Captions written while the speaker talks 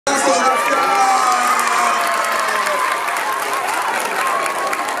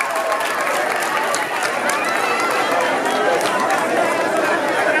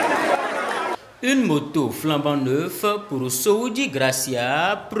Une moto flambant neuf pour Soudi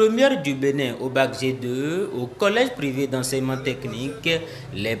Gracia, première du Bénin au bac G2 au collège privé d'enseignement technique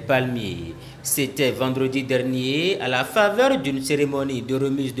Les Palmiers. C'était vendredi dernier à la faveur d'une cérémonie de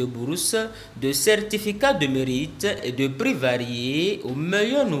remise de bourse, de certificats de mérite et de prix variés aux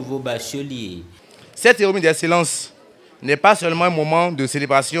meilleurs nouveaux bacheliers. Cette cérémonie d'excellence n'est pas seulement un moment de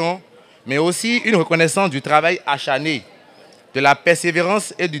célébration, mais aussi une reconnaissance du travail acharné, de la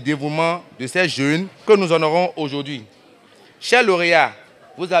persévérance et du dévouement de ces jeunes que nous honorons aujourd'hui. Chers lauréats,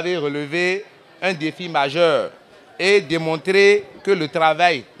 vous avez relevé un défi majeur et démontré que le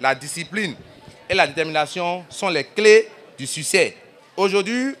travail, la discipline et la détermination sont les clés du succès.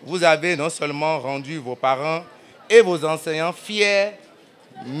 Aujourd'hui, vous avez non seulement rendu vos parents et vos enseignants fiers,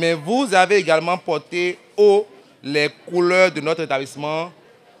 mais vous avez également porté haut les couleurs de notre établissement,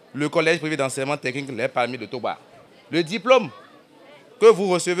 le collège privé d'enseignement technique Les Palmiers de Togba. Le diplôme que vous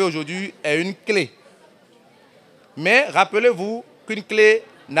recevez aujourd'hui est une clé. Mais rappelez-vous qu'une clé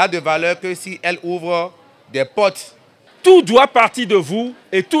n'a de valeur que si elle ouvre des portes. Tout doit partir de vous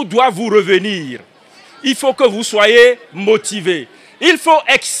et tout doit vous revenir. Il faut que vous soyez motivés. Il faut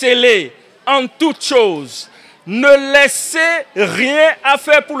exceller en toutes choses. Ne laissez rien à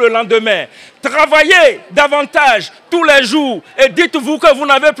faire pour le lendemain. Travaillez davantage tous les jours et dites-vous que vous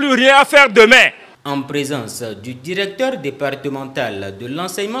n'avez plus rien à faire demain. En présence du directeur départemental de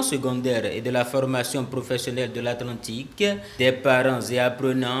l'enseignement secondaire et de la formation professionnelle de l'Atlantique, des parents et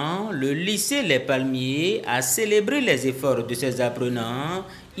apprenants, le lycée Les Palmiers a célébré les efforts de ses apprenants,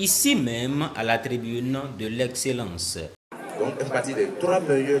 ici même à la tribune de l'excellence. Donc, elle fait partie des 3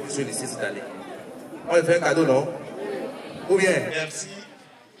 meilleurs de ce lycée cette année. On lui fait un cadeau, non? Ou bien? Merci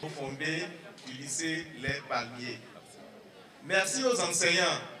au fondé du lycée Les Palmiers. Merci aux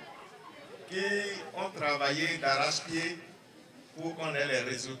enseignants qui ont travaillé d'arrache-pied pour qu'on ait les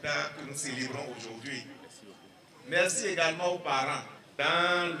résultats que nous célébrons aujourd'hui. Merci également aux parents.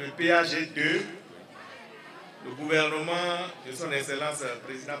 Dans le PAG2, le gouvernement de son Excellence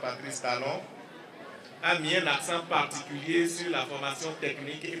Président Patrice Talon a mis un accent particulier sur la formation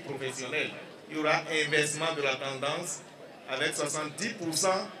technique et professionnelle. Il y aura inversement de la tendance avec 70%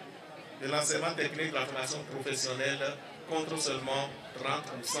 de l'enseignement technique et de la formation professionnelle contre seulement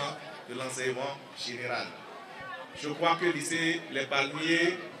 30% de l'enseignement général. Je crois que le lycée Les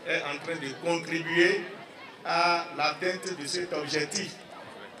Palmiers est en train de contribuer à l'atteinte de cet objectif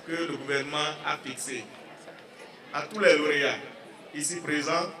que le gouvernement a fixé. À tous les lauréats ici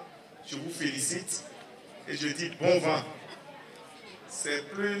présents, je vous félicite et je dis bon vent. C'est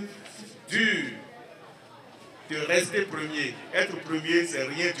plus dur de rester premier. Être premier, c'est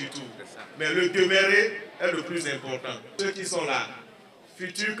rien du tout. Mais le demeurer est le plus important. Ceux qui sont là,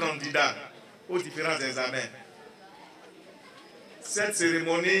 futurs candidats aux différents examens. Cette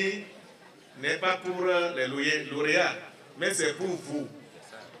cérémonie n'est pas pour les lauréats, mais c'est pour vous.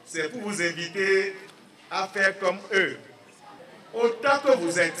 C'est pour vous inviter à faire comme eux. Autant que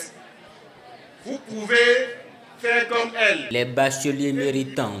vous êtes, vous pouvez faire comme elles. Les bacheliers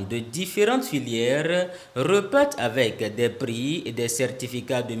méritants de différentes filières repartent avec des prix et des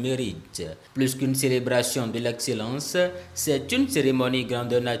certificats de mérite. Plus qu'une célébration de l'excellence, c'est une cérémonie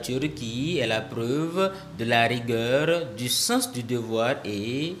grandeur nature qui est la preuve de la rigueur, du sens du devoir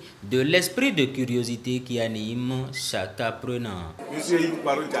et de l'esprit de curiosité qui anime chaque apprenant. Monsieur Yves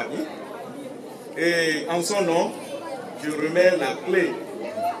Baroudjani, et en son nom, je remets la clé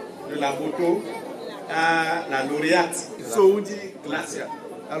de la moto à la lauréate Soudi Gracia.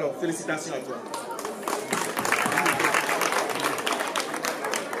 Alors, félicitations à toi.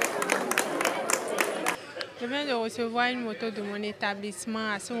 Je viens de recevoir une moto de mon établissement.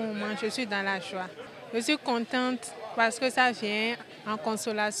 À ce moment, je suis dans la joie. Je suis contente parce que ça vient en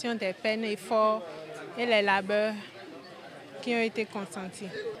consolation des peines, efforts et les labeurs qui ont été consentis.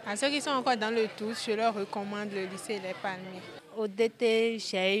 À ceux qui sont encore dans le doute, je leur recommande le lycée Les Palmiers. Au DT,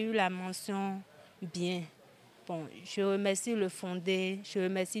 j'ai eu la mention bien. Bon, je remercie le fondé, je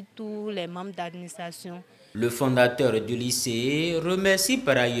remercie tous les membres d'administration. Le fondateur du lycée remercie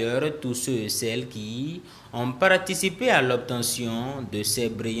par ailleurs tous ceux et celles qui ont participé à l'obtention de ces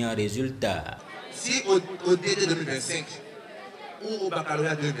brillants résultats. Si au DT 2025 ou au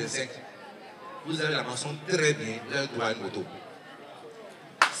baccalauréat 2025, vous avez la mention très bien, vous avez droit à une moto.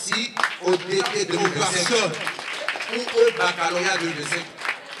 Si au DT 2025 ou au baccalauréat 2025,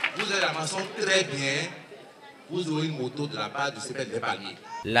 vous avez la mention très bien, vous aurez une moto de la part du CPL des Palmiers.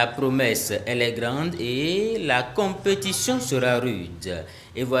 La promesse, elle est grande et la compétition sera rude.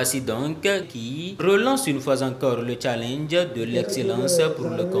 Et voici donc qui relance une fois encore le challenge de l'excellence pour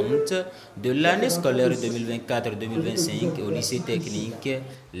le compte de l'année scolaire 2024-2025 au lycée technique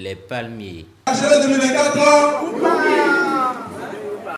Les Palmiers. 2024